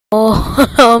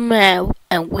Oh man,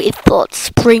 and we thought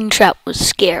Springtrap was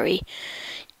scary.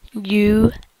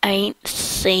 You ain't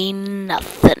seen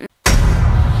nothing.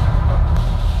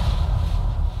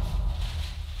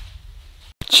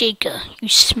 Chica, you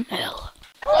smell.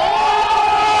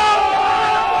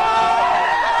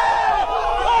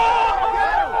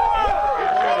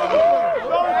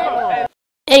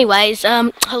 Anyways,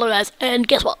 hello guys, and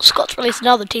guess what? Scott's released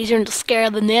another teaser into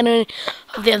scarier than any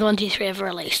of the other one teaser ever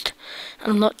released.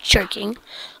 And I'm not joking.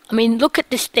 I mean, look at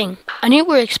this thing. I knew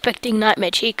we were expecting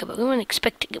Nightmare Chica, but we weren't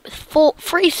expecting it with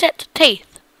three sets of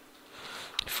teeth.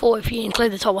 4 if you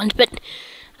include the top ones,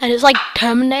 and it's like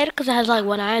Terminator, because it has like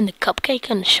one eye and the cupcake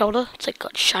on the shoulder. It's like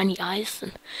got shiny eyes,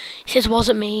 and it says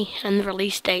wasn't me, and the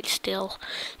release date still.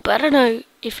 But I don't know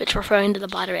if it's referring to the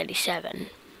Biter 87.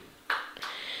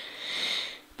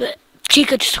 But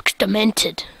Chica just looks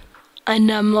demented.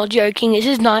 And I'm not joking, this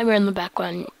is Nightmare in the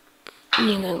background.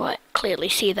 You can quite clearly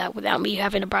see that without me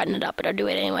having to brighten it up, but I'll do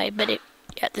it anyway. But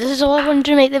yeah, this is all I wanted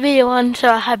to make the video on, so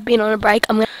I have been on a break.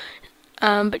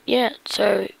 But yeah,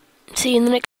 so see you in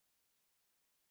the next